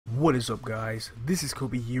What is up, guys? This is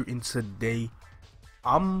Kobe here, and today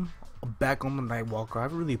I'm back on the Nightwalker. I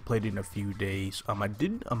haven't really played it in a few days. I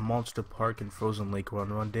did a Monster Park and Frozen Lake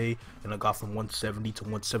run one day, and I got from 170 to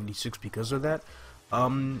 176 because of that.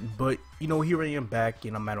 But you know, here I am back,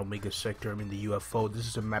 and I'm at Omega Sector. I'm in the UFO. This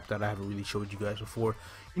is a map that I haven't really showed you guys before.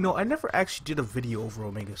 You know, I never actually did a video over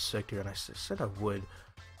Omega Sector, and I said I would.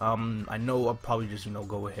 I know I'll probably just, you know,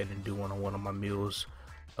 go ahead and do one on one of my meals.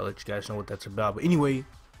 I'll let you guys know what that's about. But anyway,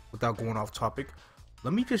 without going off topic,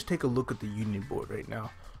 let me just take a look at the Union board right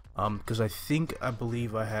now, because I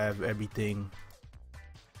believe I have everything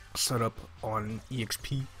set up on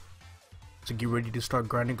EXP to get ready to start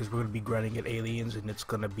grinding, because we're going to be grinding at aliens and it's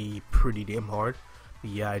going to be pretty damn hard.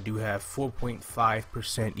 But yeah, I do have 4.5%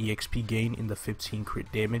 EXP gain in the 15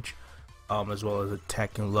 crit damage, as well as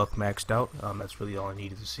attack and luck maxed out. That's really all I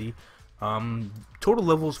needed to see. Total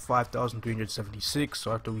levels 5,376.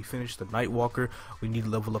 So after we finish the Nightwalker, we need to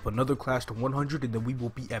level up another class to 100, and then we will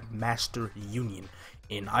be at Master Union.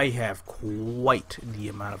 And I have quite the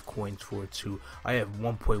amount of coins for it too. I have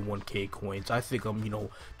 1.1k coins. I think I'm, you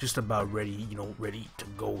know, just about ready, ready to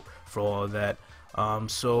go for all of that.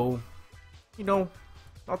 So, you know,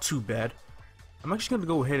 not too bad. I'm actually gonna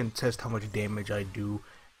go ahead and test how much damage I do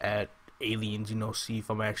at aliens, you know, see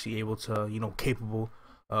if I'm actually able to, you know, capable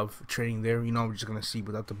of training there. You know, I'm just gonna see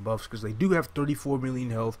without the buffs, because they do have 34 million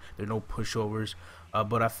health. There are no pushovers,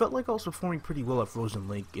 but I felt like I was performing pretty well at Frozen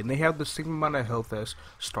Lake, and they have the same amount of health as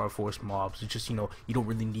Star Force mobs. It's just, you know, you don't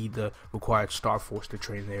really need the required Star Force to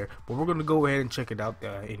train there, but we're gonna go ahead and check it out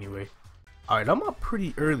anyway. Alright, I'm up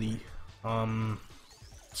pretty early.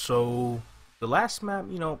 So the last map,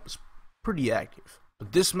 you know, is pretty active,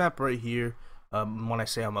 but this map right here, when I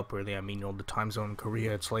say I'm up early, I mean, you know, the time zone in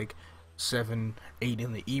Korea, it's like 7, 8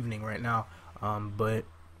 in the evening right now. But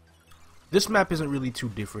this map isn't really too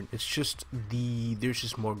different. It's just there's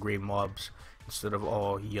just more gray mobs instead of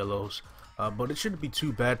all yellows. But it shouldn't be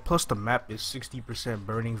too bad. Plus the map is 60%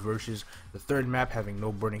 burning versus the third map having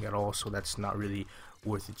no burning at all, so that's not really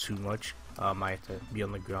worth it too much. I have to be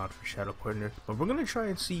on the ground for Shadow Partner, but we're gonna try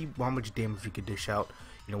and see how much damage we could dish out,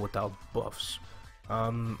 you know, without buffs.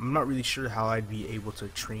 I'm not really sure how I'd be able to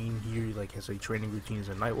train here, like as a training routine as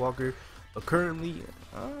a Nightwalker, but currently,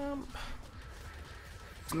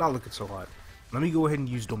 it's not looking so hot. Let me go ahead and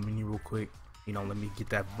use Dominion real quick. You know, let me get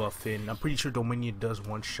that buff in. I'm pretty sure Dominion does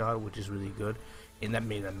one shot, which is really good, and that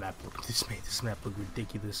made that map look. This made this map look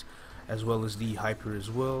ridiculous, as well as the Hyper as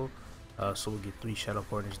well. So we'll get 3 Shadow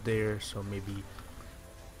Partners there. So maybe,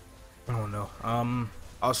 I don't know.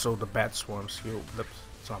 Also the Bat Swarm skill.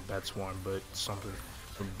 It's not Bat Swarm, but something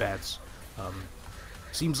for bats.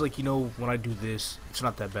 Seems like, you know, when I do this, it's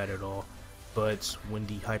not that bad at all. But when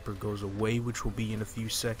the Hyper goes away, which will be in a few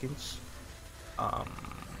seconds,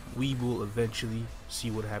 we will eventually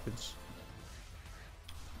see what happens.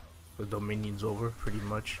 The Dominion's over, pretty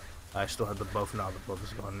much. I still have the buff now. The buff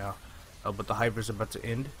is gone now. But the Hyper's about to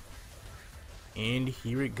end. And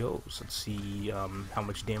here it goes. Let's see how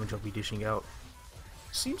much damage I'll be dishing out.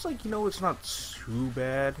 Seems like, you know, it's not too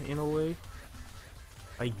bad in a way,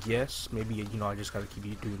 I guess. Maybe, you know, I just gotta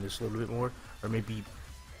keep doing this a little bit more, or maybe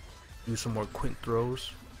do some more quint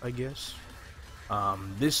throws, I guess.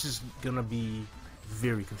 This is gonna be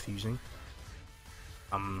very confusing.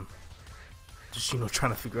 Just, you know,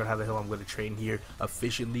 trying to figure out how the hell I'm gonna train here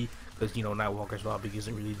efficiently, because, you know, Nightwalker's lobby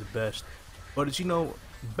isn't really the best, but it's, you know,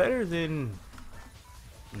 better than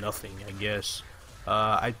nothing, I guess.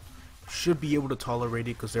 I should be able to tolerate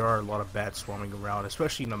it, because there are a lot of bats swarming around,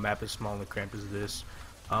 especially in a map as small and cramped as this.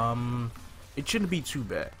 It shouldn't be too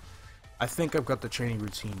bad. I think I've got the training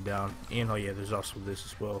routine down, and oh yeah, there's also this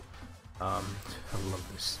as well. I love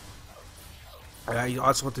this. I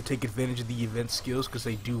also have to take advantage of the event skills, because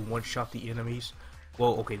they do one-shot the enemies.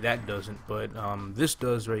 Well, okay, that doesn't, but this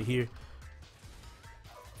does right here.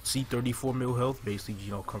 See, 34 mil health, basically,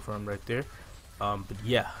 you know, confirmed right there. But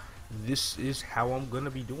yeah, this is how I'm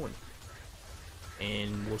gonna be doing it,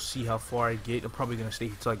 and we'll see how far I get. I'm probably gonna stay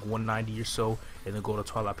to like 190 or so, and then go to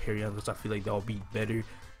Twilight Perion, because I feel like that'll be better,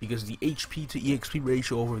 because the HP to EXP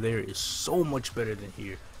ratio over there is so much better than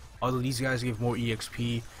here. Although these guys give more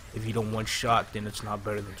EXP, if you don't one shot, then it's not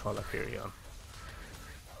better than Twilight Perion.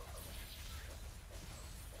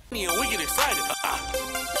 We get excited.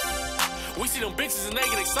 We see them bitches and they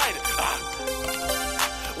get excited.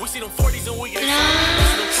 We see them 40s and we get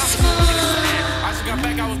excited. I just got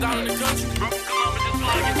back, I was down in the country.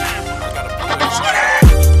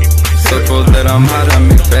 So that I'm hot, I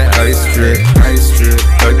make that ice drip.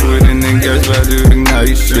 Like with the niggas, I do the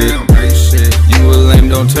nice shit. You a lame,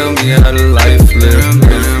 don't tell me how to life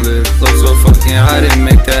live. Flow so fucking hot, it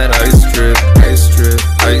make that ice drip.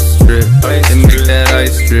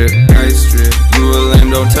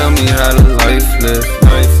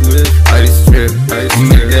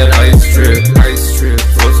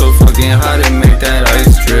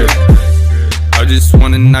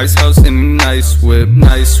 house in a nice whip,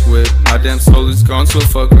 nice whip. My damn soul is gone, so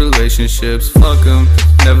fuck relationships. Fuck 'em,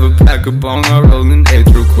 never pack a bong, I roll an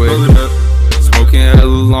eighth real quick. Smoking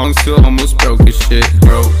hella long, still almost broke as shit,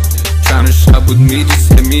 bro. Tryna shop with me,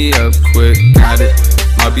 just hit me up quick. Got it.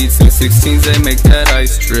 My beats in 16s, they make that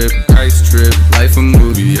ice drip, ice drip. Life a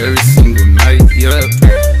movie every single night, yup.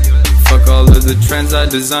 Fuck all of the trends, I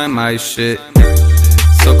design my shit.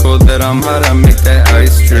 So cold that I'm hot, I make that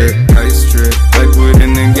ice drip, ice drip. Like wood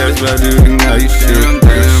in the gas, but I do the night shit.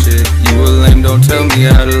 You a lame, don't tell me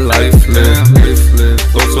how to life live.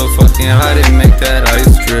 Flow so fucking hot, it make that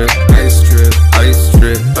ice drip, ice drip, ice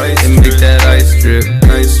drip. It make that ice drip,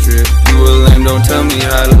 ice drip. You a lame, don't tell me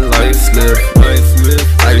how to life live. Ice drip,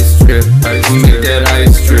 ice drip. Make that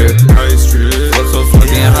ice drip, ice drip. Flow so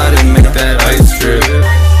fucking hot, it make that ice drip.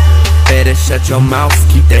 Better shut your mouth,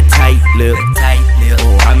 keep that tight lip.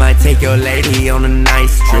 Or I might take your lady on a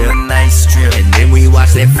nice trip. And then we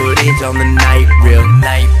watch that footage on the night reel.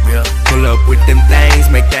 Pull up with them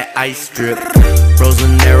things, make that ice drip.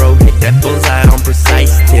 Frozen arrow, hit that bullseye on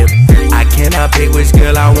precise tip. I cannot pick which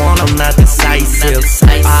girl I want, I'm not decisive.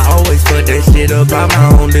 I always put that shit up on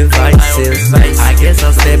my own devices. I guess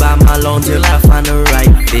I'll stay by my lone till I find the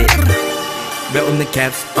right fit. Belting the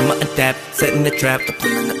caps, I'ma adapt, setting the trap.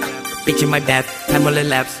 Bitch in my bath, time will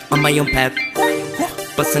elapse, on my own path.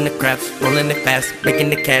 Busting the craps, rolling it fast, making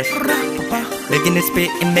the cash. Making it spit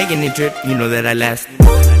and making it drip, you know that I last.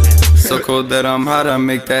 So cold that I'm hot, I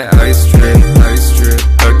make that ice drip, ice drip.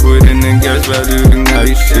 Like wood in the gas, but I do the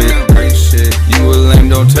night shit. You a lame,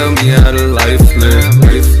 don't tell me how to life live.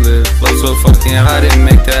 Flow so fucking hot, it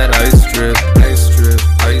make that ice drip, ice drip,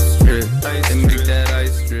 ice drip. It make that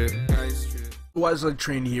ice drip, ice drip. Well, as I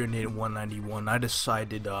trained here in Ep.21, I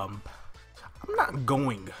decided I'm not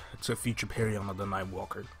going to feature Perry on the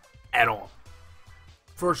Nightwalker at all.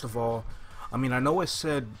 First of all, I mean, I know I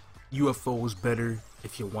said UFO was better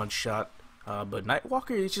if you one shot, but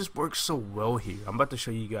Nightwalker, it just works so well here. I'm about to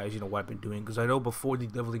show you guys, what I've been doing, because I know before the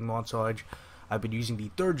leveling montage, I've been using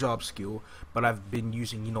the third job skill, but I've been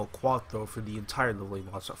using, quad throw for the entire leveling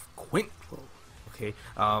montage. Quint throw, okay?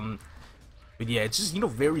 But yeah, it's just,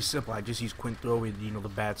 very simple. I just use Quint throw and, the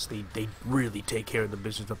bats, they really take care of the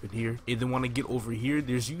business up in here. And then when I get over here,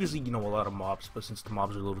 there's usually, a lot of mobs, but since the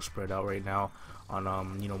mobs are a little spread out right now on,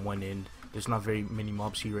 one end, there's not very many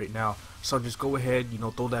mobs here right now. So I'll just go ahead,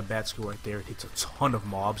 throw that bat skill right there. It hits a ton of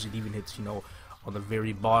mobs. It even hits, on the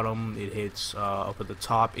very bottom. It hits up at the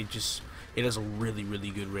top. It has a really,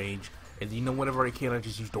 really good range. And whenever I can, I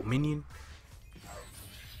just use Dominion.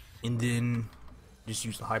 And then just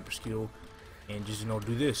use the hyper skill. And just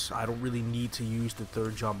do this. I don't really need to use the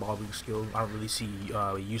third job bobbing skill. I don't really see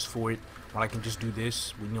use for it. But I can just do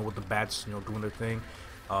this. We know what the bats doing their thing.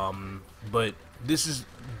 But this is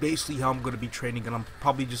basically how I'm gonna be training, and I'm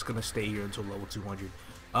probably just gonna stay here until level 200.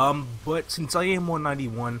 But since I am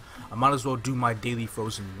 191, I might as well do my daily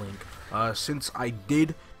Frozen Link. Since I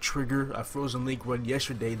did trigger a Frozen Link run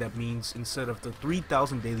yesterday, that means instead of the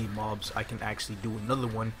 3,000 daily mobs, I can actually do another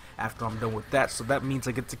one after I'm done with that. So that means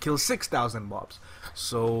I get to kill 6,000 mobs.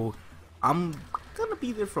 So I'm gonna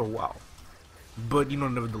be there for a while. But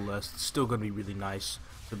nevertheless, it's still gonna be really nice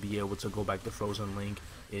to be able to go back to Frozen Link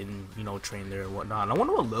and train there and whatnot. And I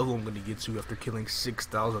wonder what level I'm gonna get to after killing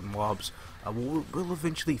 6,000 mobs. We'll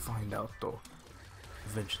eventually find out, though.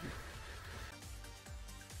 Eventually.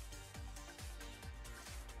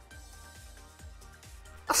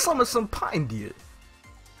 I summoned some pine deer.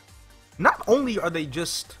 Not only are they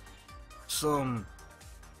just some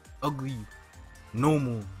ugly,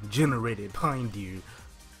 normal, generated pine deer,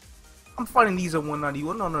 I'm fighting these at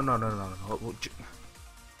 191. No.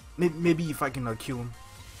 Maybe if I can kill them.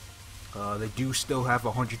 They do still have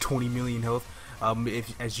 120 million health.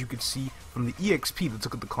 As you can see from the EXP that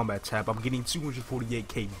took at the combat tab, I'm getting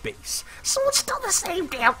 248k base. So it's still the same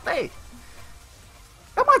damn thing.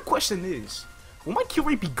 Now my question is, will my kill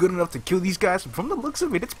rate be good enough to kill these guys? From the looks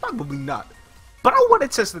of it, it's probably not. But I want to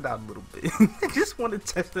test it out a little bit. I just want to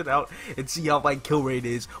test it out and see how my kill rate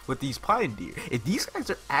is with these pine deer. If these guys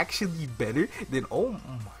are actually better, then oh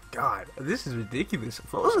my god, this is ridiculous.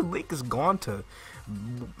 Frozen Link is gone to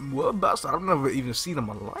about, I don't know if I've even seen them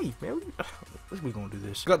alive, man. What's we gonna do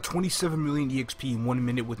this? Got 27 million EXP in 1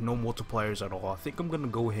 minute with no multipliers at all. I think I'm gonna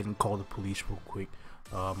go ahead and call the police real quick.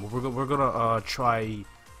 We're gonna try,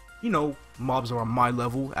 mobs are on my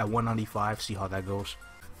level at 195. See how that goes.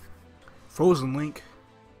 Frozen Link,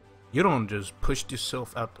 you don't just push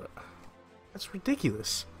yourself out there. That's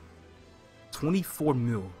ridiculous. 24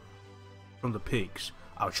 mil from the pigs.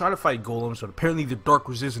 I was trying to fight golems, but apparently they're dark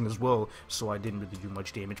resistant as well, so I didn't really do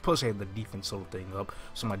much damage. Plus I had the defense sort of thing up,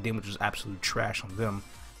 so my damage was absolute trash on them.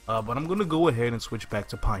 But I'm gonna go ahead and switch back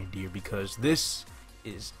to Pioneer because this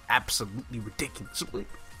is absolutely ridiculous.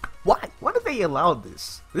 Why? Why did they allow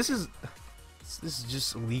this? This is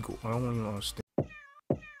just illegal. I don't even understand.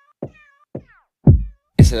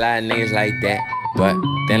 It's a lot of niggas like that, but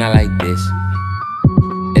then I like this.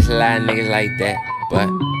 It's a lot of niggas like that, but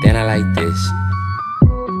then I like this.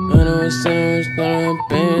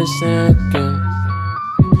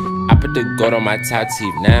 I put the gold on my top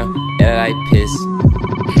teeth now, and I like piss.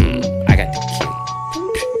 I got the kick.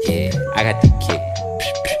 Yeah, I got the kick.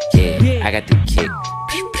 Yeah, I got the kick.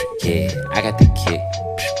 Yeah, I got the kick.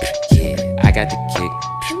 Yeah, I got the kick.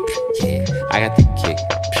 Yeah, I got the kick.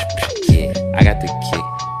 Yeah, I got the kick.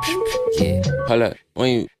 Yeah, hold up, when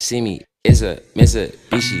you see me, it's a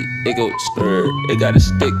Mitsubishi. It go skrr, it got a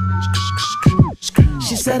stick.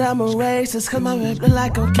 She said I'm a racist cause my rap look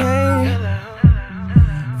like cocaine.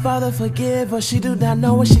 Father forgive her, she do not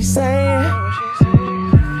know what she's saying.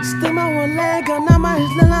 Stick my one leg on, now my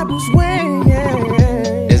hips look like Bruce Wayne.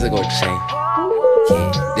 Yeah. It's a gold chain.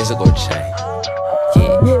 Yeah, it's a gold chain.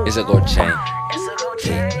 Yeah, it's a gold chain.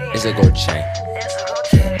 Yeah, it's a gold chain.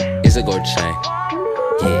 Yeah, it's a gold chain.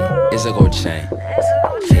 Yeah, it's a gold chain.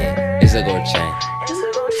 Yeah, it's a gold chain.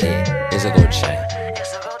 Yeah, it's a gold chain.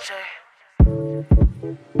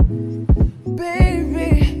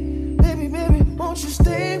 Baby, won't you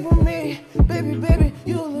stay with me? Baby,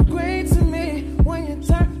 you look great to me when you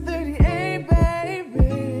turn 38, baby.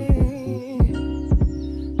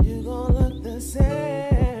 You gon' look the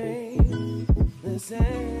same.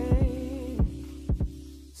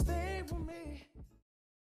 Stay with me.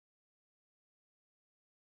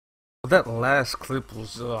 That last clip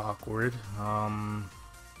was awkward. I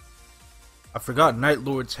forgot Night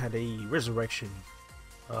Lords had a resurrection.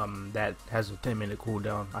 That has a 10-minute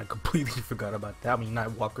cooldown. I completely forgot about that. I mean,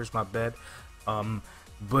 Nightwalkers, my bad.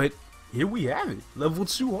 But here we have it, level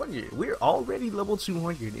 200. We're already level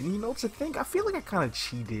 200, and you know, to think, I feel like I kind of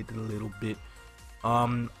cheated a little bit.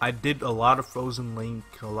 I did a lot of Frozen Link,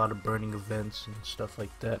 a lot of burning events and stuff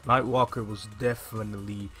like that. Nightwalker was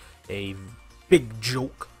definitely a big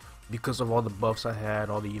joke because of all the buffs I had,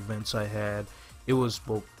 all the events I had. It was,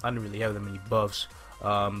 well, I didn't really have that many buffs,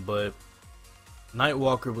 but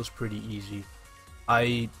Nightwalker was pretty easy.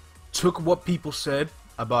 I took what people said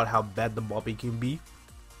about how bad the mobbing can be,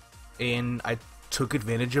 and I took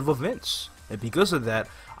advantage of events. And because of that,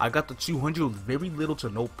 I got the 200 with very little to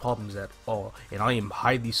no problems at all, and I am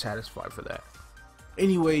highly satisfied for that.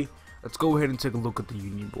 Anyway, let's go ahead and take a look at the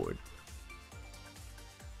Union board.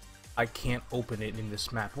 I can't open it in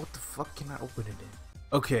this map. What the fuck can I open it in?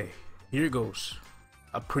 Okay, here it goes.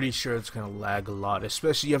 I'm pretty sure it's gonna lag a lot,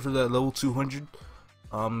 especially after that level 200,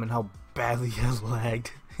 and how badly it has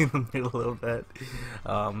lagged in the middle of that.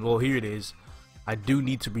 Well, here it is. I do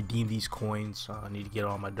need to redeem these coins. I need to get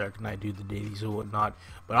on my Dark Knight, do the dailies or whatnot.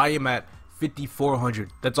 But I am at 5,400.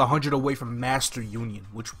 That's 100 away from Master Union,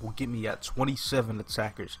 which will get me at 27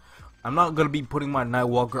 attackers. I'm not gonna be putting my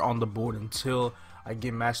Nightwalker on the board until I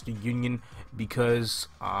get Master Union because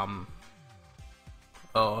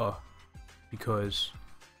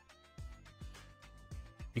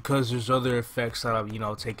there's other effects that I've, you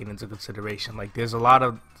know, taken into consideration. Like, there's a lot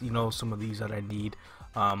of, you know, some of these that I need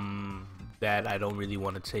that I don't really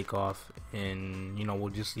want to take off, and, you know, we'll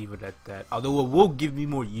just leave it at that. Although it will give me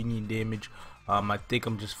more Union damage, I think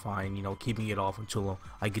I'm just fine, you know, keeping it off until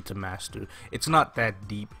I get to Master. It's not that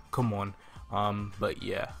deep, come on. But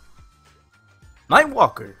yeah,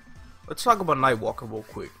 Nightwalker. Let's talk about Nightwalker real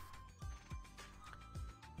quick.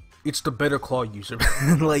 It's the better claw user.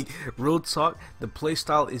 Like, real talk, the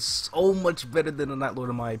playstyle is so much better than the Night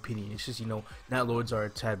Lord in my opinion. It's just, you know, Night Lords are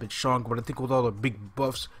a tad bit strong, but I think with all the big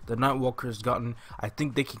buffs the Nightwalker has gotten, I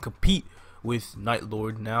think they can compete with Night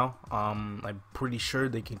Lord now. I'm pretty sure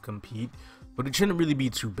they can compete, but it shouldn't really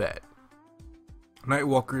be too bad.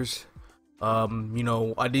 Nightwalkers, you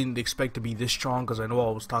know, I didn't expect to be this strong, because I know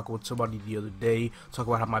I was talking with somebody the other day,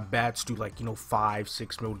 talking about how my bats do, like, you know,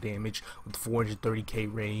 5-6 mil damage with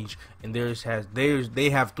 430k range, and they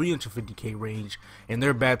have 350k range, and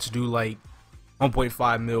their bats do like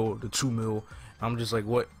 1.5 mil to 2 mil. I'm just like,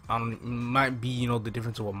 what? It might be, you know, the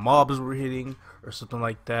difference of what mobs were hitting or something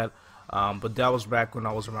like that. But that was back when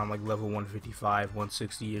I was around like level 155,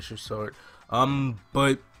 160ish or so.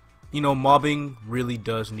 But you know, mobbing really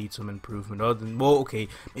does need some improvement. Other than, well, okay,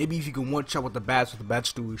 maybe if you can one shot with the bats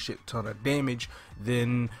do a shit ton of damage,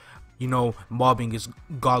 then, you know, mobbing is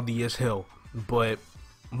godly as hell. But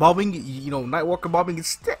mobbing, you know, Nightwalker mobbing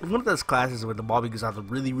is one of those classes where the mobbing is either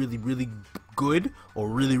really, really, really good or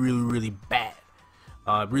really, really, really bad.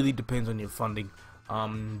 It really depends on your funding.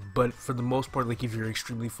 But for the most part, like if you're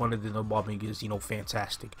extremely funded, then the bombing is, you know,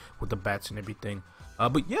 fantastic with the bats and everything.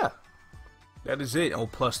 But yeah, that is it. Oh,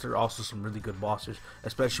 plus there are also some really good bosses,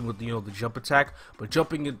 especially with, you know, the jump attack. But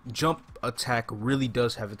jump attack really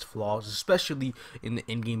does have its flaws, especially in the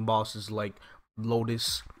in-game bosses like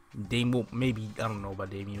Lotus, Damon, maybe, I don't know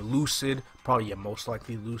about Damien, Lucid, probably, yeah, most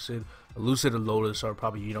likely Lucid and Lotus are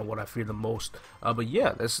probably, you know, what I fear the most. But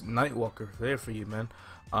yeah, that's Nightwalker there for you, man.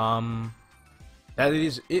 That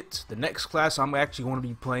is it. The next class I'm actually going to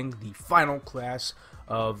be playing, the final class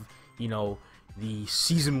of, you know, the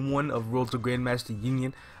season 1 of Road to Grandmaster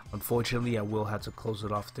Union. Unfortunately, I will have to close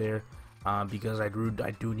it off there, because I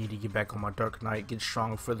do need to get back on my Dark Knight, get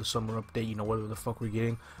stronger for the summer update, you know, whatever the fuck we're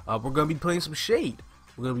getting. We're gonna be playing some Shade.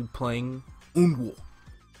 We're gonna be playing Unwo,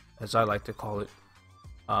 as I like to call it.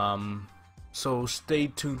 So stay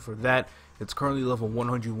tuned for that. It's currently level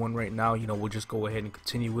 101 right now. You know, we'll just go ahead and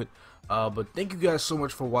continue it. But thank you guys so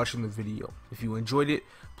much for watching the video. If you enjoyed it,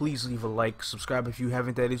 please leave a like, subscribe if you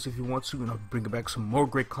haven't, that is, if you want to, and I'll bring back some more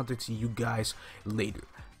great content to you guys later.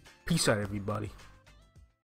 Peace out, everybody.